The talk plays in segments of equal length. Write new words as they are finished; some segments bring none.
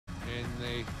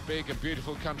the big and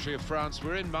beautiful country of France.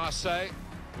 We're in Marseille.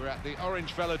 We're at the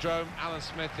Orange Velodrome. Alan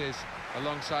Smith is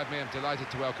alongside me. I'm delighted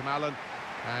to welcome Alan,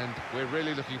 and we're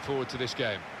really looking forward to this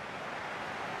game.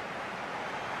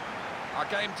 Our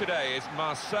game today is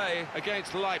Marseille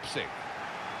against Leipzig.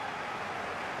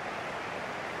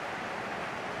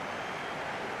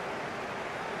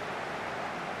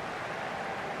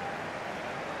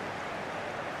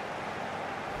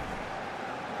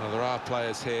 Well, there are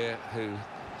players here who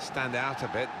stand out a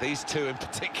bit. These two in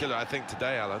particular, I think,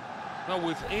 today, Alan. Well,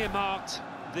 we've earmarked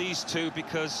these two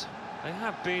because they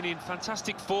have been in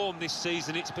fantastic form this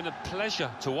season. It's been a pleasure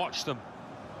to watch them.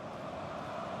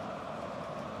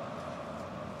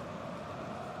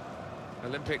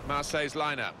 Olympique Marseille's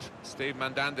lineup. Steve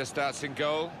Mandanda starts in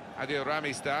goal. Adil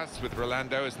Rami starts with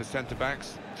Rolando as the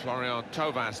centre-backs. Florian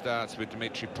Thauvin starts with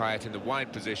Dimitri Payet in the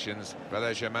wide positions.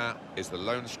 Valère Germain is the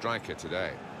lone striker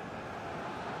today.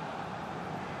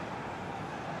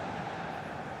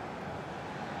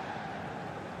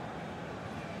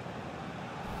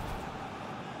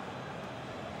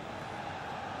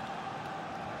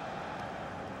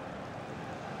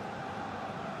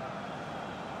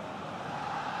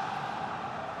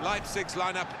 Leipzig's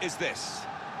lineup is this.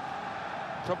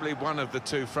 Probably one of the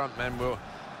two front men will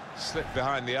slip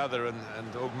behind the other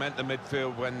and augment the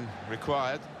midfield when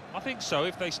required. I think so.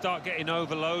 If they start getting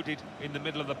overloaded in the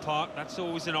middle of the park, that's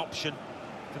always an option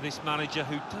for this manager,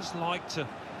 who does like to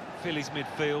fill his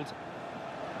midfield.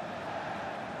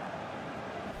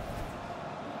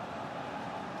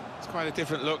 It's quite a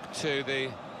different look to the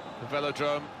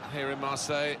Velodrome here in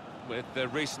Marseille with the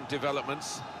recent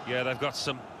developments. Yeah, they've got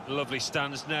some lovely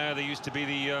stands now. There used to be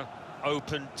the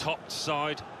open topped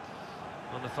side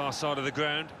on the far side of the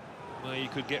ground where you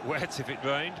could get wet if it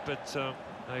rained, but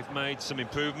they've made some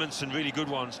improvements, and really good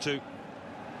ones too.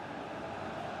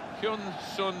 Hyun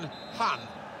Sun Han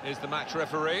is the match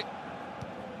referee.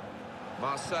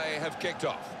 Marseille have kicked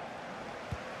off.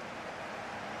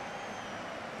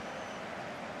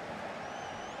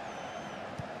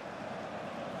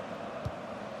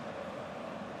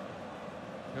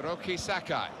 Hiroki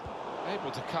Sakai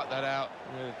able to cut that out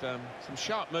with some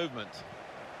sharp movement.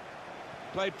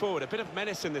 Played forward, a bit of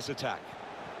menace in this attack.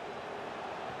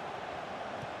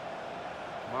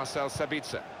 Marcel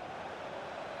Sabitzer.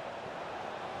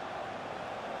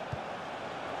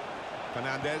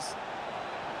 Fernandez.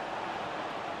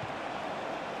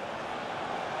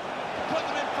 Put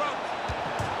them in front.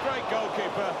 Great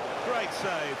goalkeeper, great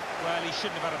save. Well, he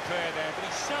shouldn't have had a prayer there, but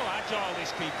he's so agile,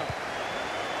 this keeper.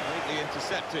 Neatly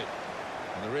intercepted.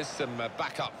 And there is some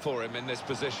backup for him in this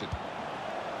position.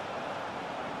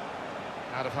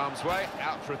 Out of harm's way,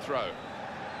 out for a throw.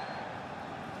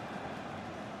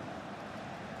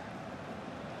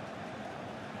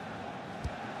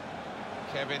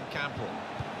 Kevin Campbell.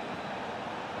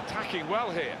 Attacking well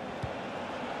here.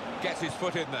 Gets his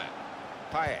foot in there.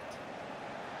 Payet.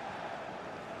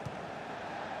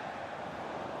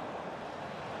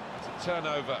 It's a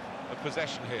turnover of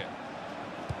possession here.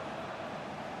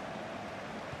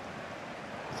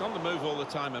 He's on the move all the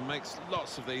time and makes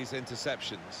lots of these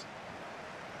interceptions.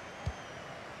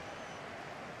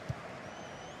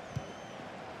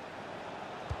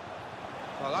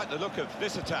 I like the look of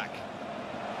this attack.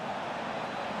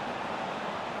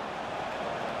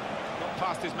 Got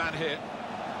past his man here.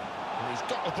 And he's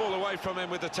got the ball away from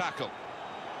him with the tackle.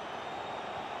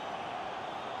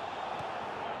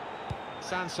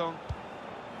 Sanson.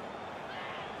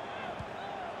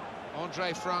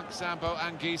 Andre Frank Zambo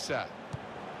Anguissa.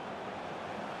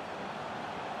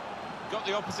 Got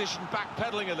the opposition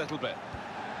backpedaling a little bit.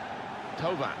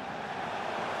 Thauvin.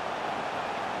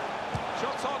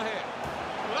 Shots on here.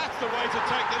 Well, that's the way to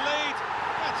take the lead.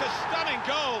 That's a stunning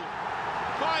goal.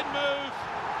 Fine move.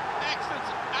 Excellent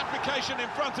application in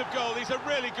front of goal. He's a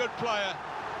really good player.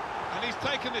 And he's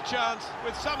taken the chance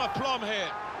with some aplomb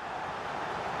here.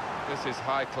 This is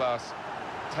high-class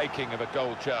taking of a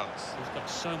goal chance. He's got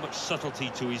so much subtlety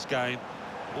to his game.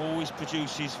 Always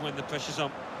produces when the pressure's on.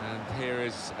 And here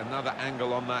is another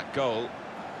angle on that goal.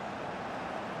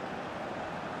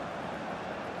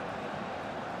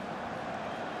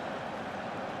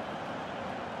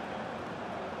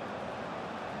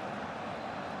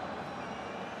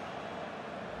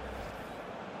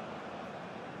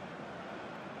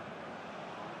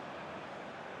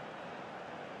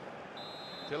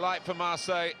 Delight for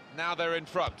Marseille, now they're in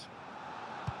front.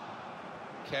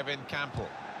 Kevin Campbell.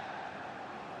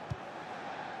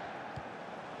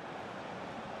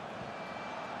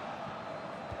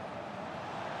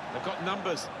 They've got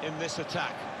numbers in this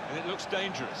attack, and it looks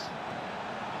dangerous.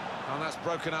 And that's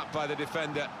broken up by the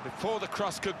defender before the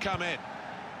cross could come in.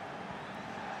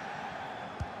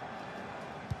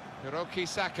 Hiroki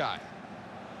Sakai.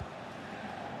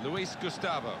 Luis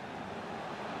Gustavo.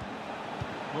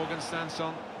 Morgan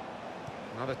Sanson.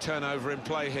 Another turnover in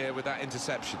play here with that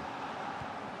interception.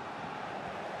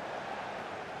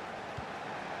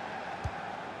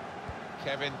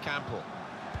 Kevin Campbell.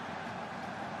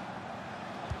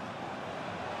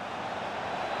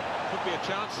 Could be a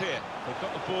chance here. They've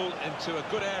got the ball into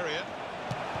a good area.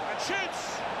 And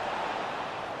shoots!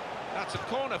 That's a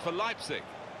corner for Leipzig.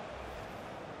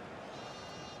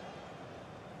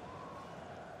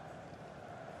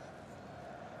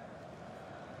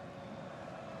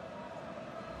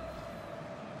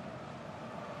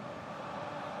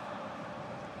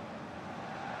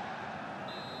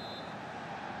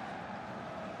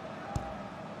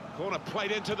 Corner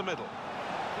played into the middle.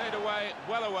 Played away,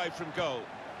 well away from goal.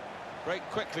 Break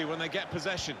quickly when they get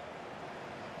possession.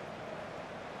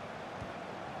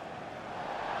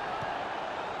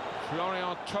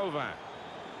 Florian Thauvin.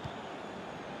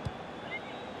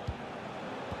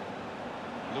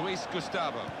 Luis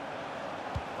Gustavo.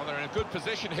 Well, they're in a good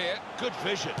position here. Good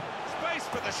vision. Space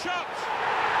for the shot.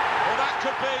 Well, that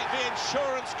could be the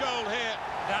insurance goal here.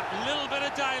 That little bit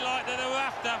of daylight that they were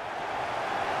after.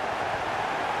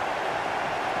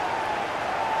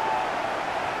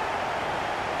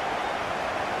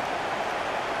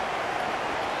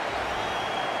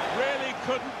 Really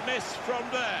couldn't miss from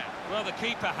there. Well, the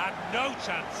keeper had no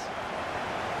chance.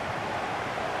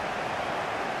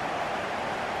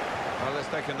 Well, let's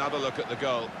take another look at the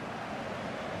goal.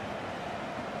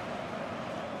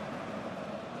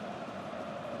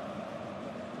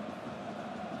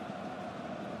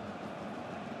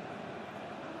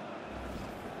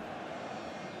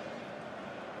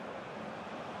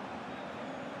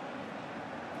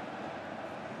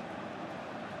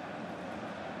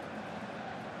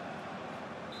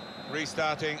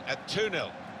 Restarting at 2-0.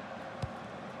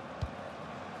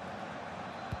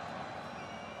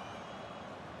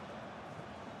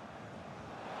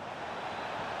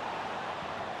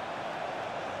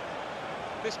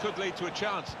 This could lead to a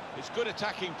chance. It's good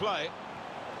attacking play.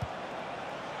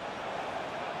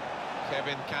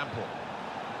 Kevin Campbell.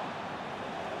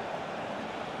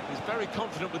 He's very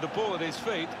confident with the ball at his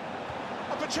feet.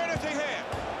 Opportunity here.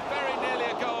 Very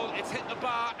nearly a goal. It's hit the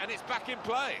bar and it's back in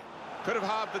play. Could have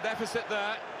halved the deficit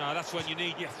there. No, that's when you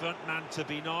need your front man to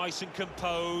be nice and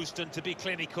composed and to be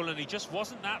clinical, and he just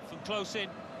wasn't that from close in.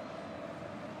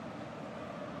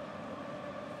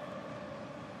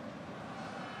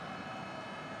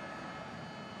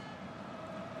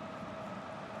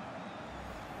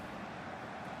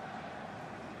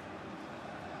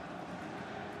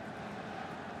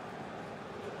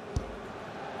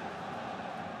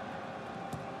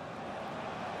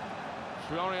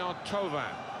 Florian Thauvin.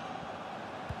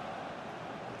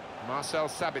 Marcel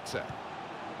Sabitzer.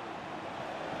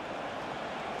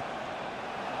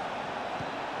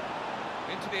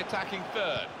 Into the attacking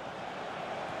third.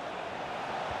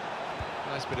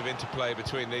 Nice bit of interplay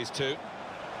between these two.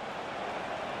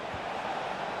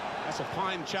 That's a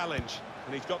fine challenge,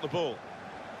 and he's got the ball.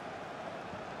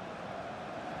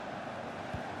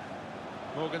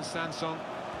 Morgan Sanson.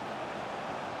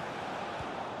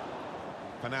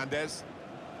 Fernandez.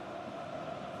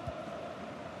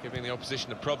 Giving the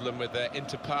opposition a problem with their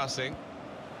interpassing.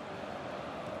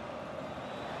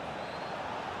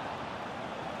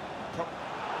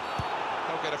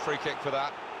 They'll get a free kick for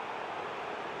that.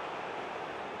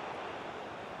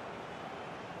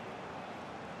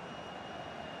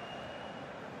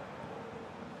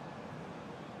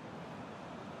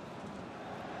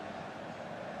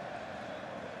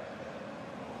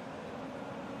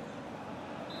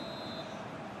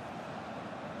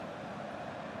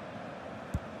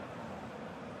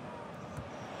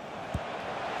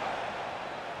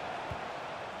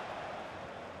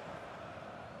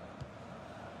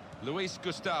 Luis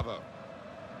Gustavo.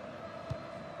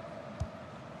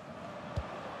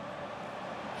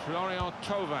 Florian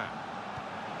Thauvin.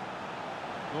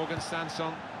 Morgan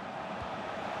Sanson.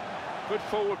 Good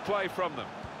forward play from them.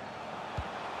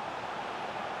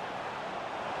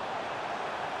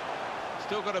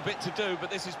 Still got a bit to do, but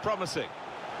this is promising.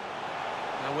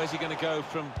 Now, where's he going to go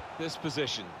from this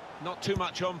position? Not too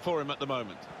much on for him at the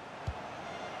moment.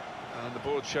 And the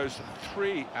board shows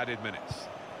 3 added minutes.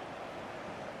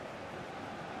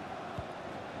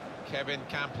 Kevin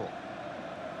Campbell.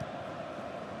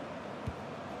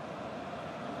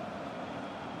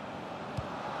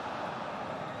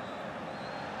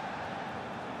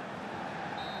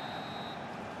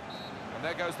 And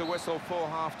there goes the whistle for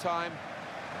half-time.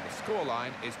 And the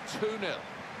scoreline is 2-0.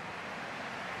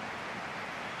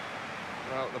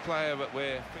 Well, the player that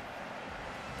we're...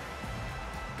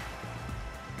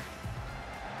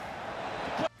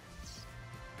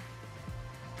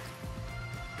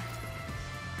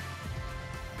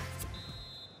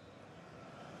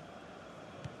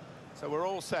 So we're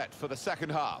all set for the second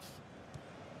half.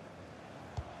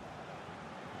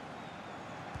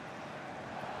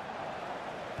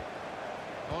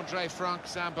 Andre Frank,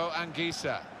 Zambo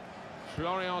Anguissa,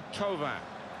 Florian Thauvin,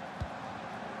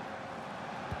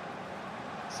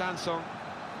 Sanson,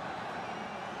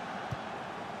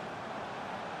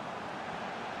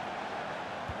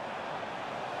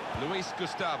 Luis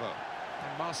Gustavo.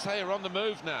 And Marseille are on the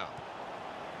move now.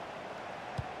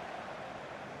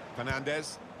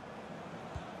 Fernandez,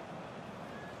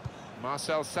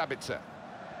 Marcel Sabitzer,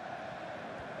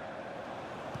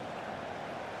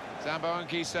 Zambo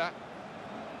Anguissa,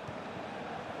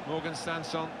 Morgan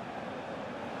Sanson.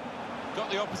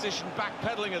 Got the opposition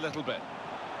backpedaling a little bit.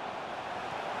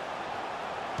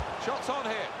 Shots on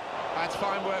here. That's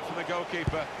fine work from the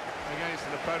goalkeeper against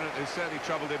an opponent who certainly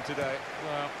troubled him today.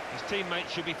 Well, his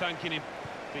teammates should be thanking him,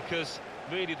 because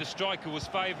really the striker was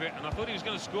favourite, and I thought he was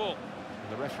going to score.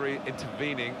 And the referee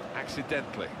intervening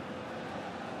accidentally.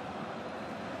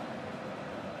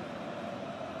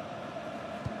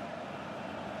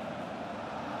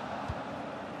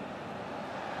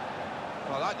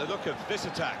 Well, I like the look of this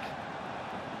attack.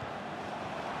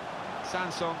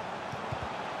 Sanson,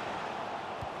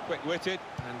 Quick-witted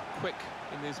and quick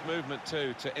in his movement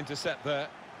too to intercept there.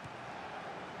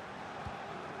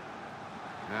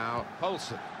 now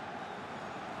Poulsen.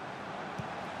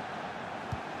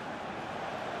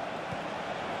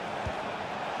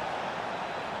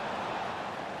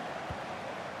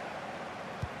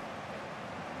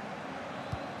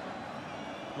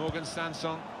 Morgan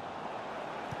Sanson.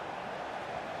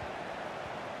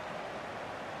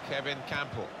 Kevin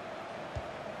Campbell.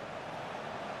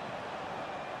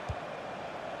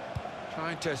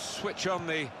 Trying to switch on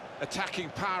the attacking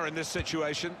power in this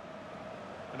situation.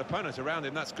 An opponent around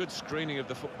him, that's good screening of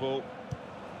the football.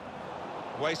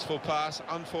 Wasteful pass,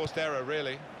 unforced error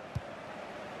really.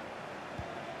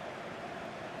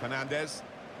 Fernandez.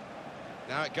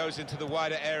 Now it goes into the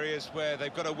wider areas where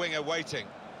they've got a winger waiting.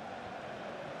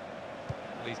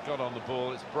 Well, he's got on the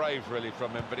ball, it's brave really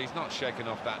from him, but he's not shaking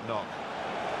off that knock.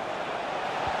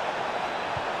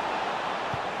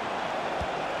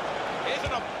 Here's an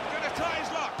going to try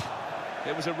his luck.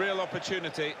 It was a real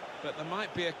opportunity, but there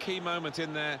might be a key moment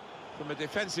in there from a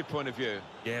defensive point of view.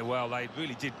 Yeah, well, they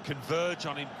really did converge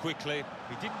on him quickly.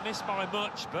 He didn't miss by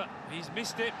much, but he's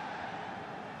missed it.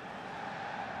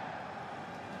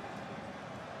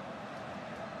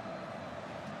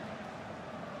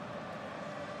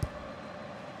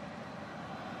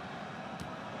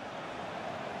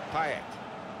 Payet.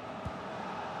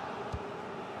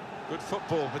 Good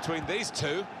football between these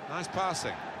two. Nice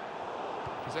passing.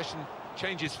 Possession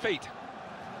changes feet.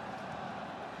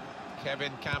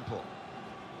 Kevin Campbell.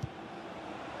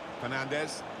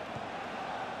 Fernandez.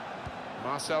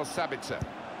 Marcel Sabitzer.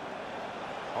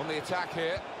 On the attack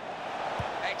here.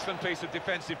 Excellent piece of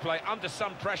defensive play, under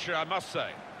some pressure, I must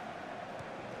say.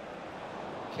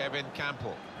 Kevin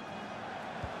Campbell.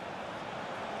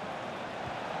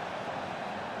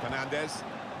 Fernandez.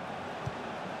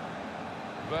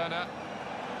 Werner.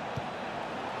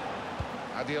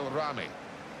 Adil Rami.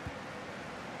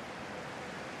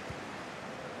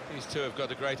 These two have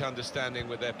got a great understanding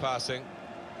with their passing.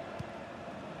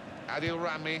 Adil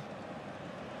Rami.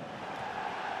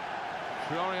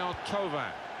 Florian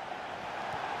Thauvin.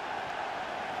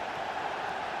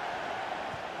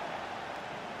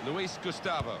 Luis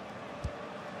Gustavo.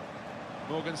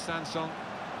 Morgan Sanson.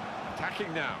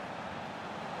 Attacking now.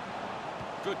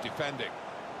 Good defending.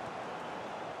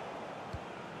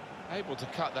 Able to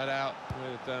cut that out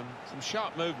with some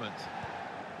sharp movement.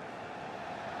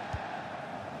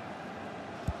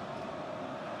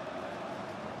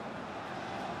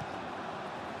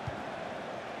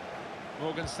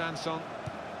 Morgan Sanson.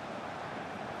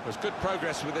 There's good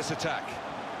progress with this attack.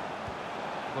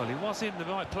 Well, he was in the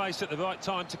right place at the right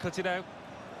time to cut it out.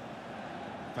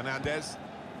 Fernandez.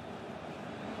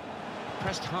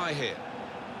 Pressed high here.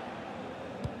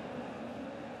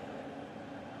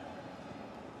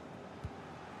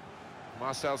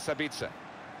 Marcel Sabitzer.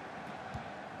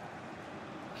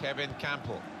 Kevin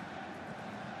Campbell.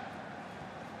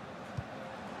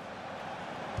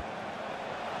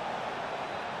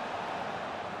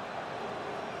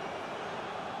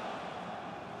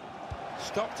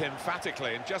 Stopped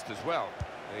emphatically and just as well.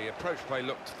 The approach play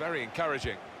looked very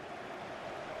encouraging.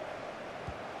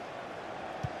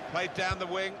 Played down the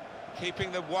wing,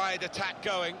 keeping the wide attack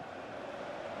going.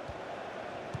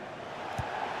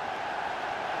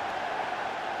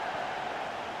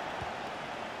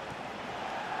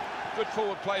 Good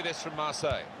forward play this from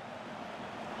Marseille.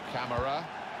 Camara.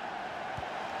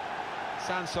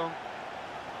 Sanson.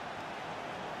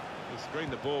 He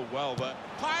screened the ball well, but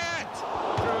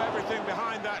Payet threw everything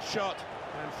behind that shot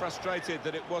and frustrated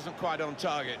that it wasn't quite on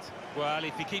target. Well,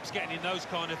 if he keeps getting in those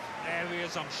kind of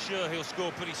areas, I'm sure he'll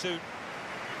score pretty soon.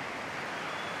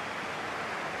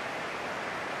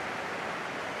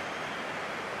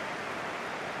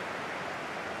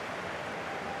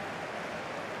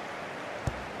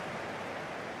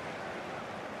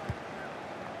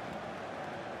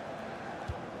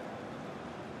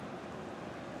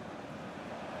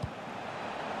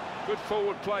 Good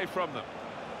forward play from them.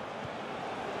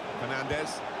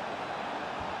 Fernandez.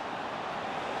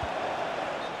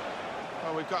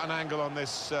 Well, we've got an angle on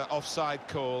this offside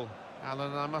call,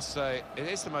 Alan, and I must say, it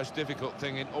is the most difficult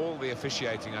thing in all the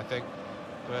officiating, I think.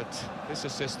 But this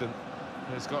assistant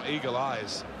has got eagle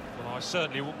eyes. Well, I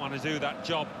certainly wouldn't want to do that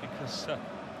job because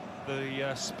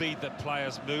the speed that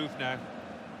players move now,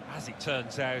 as it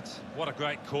turns out, what a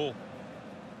great call.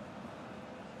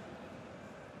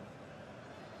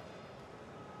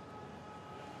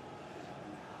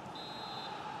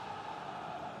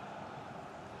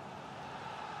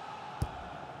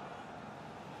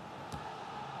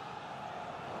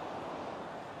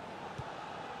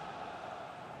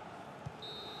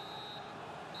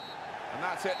 And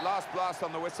that's it, last blast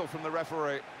on the whistle from the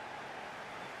referee.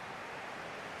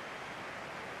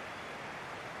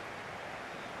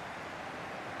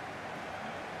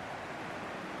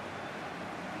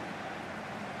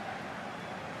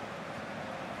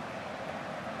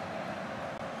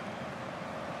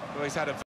 Well, he's had a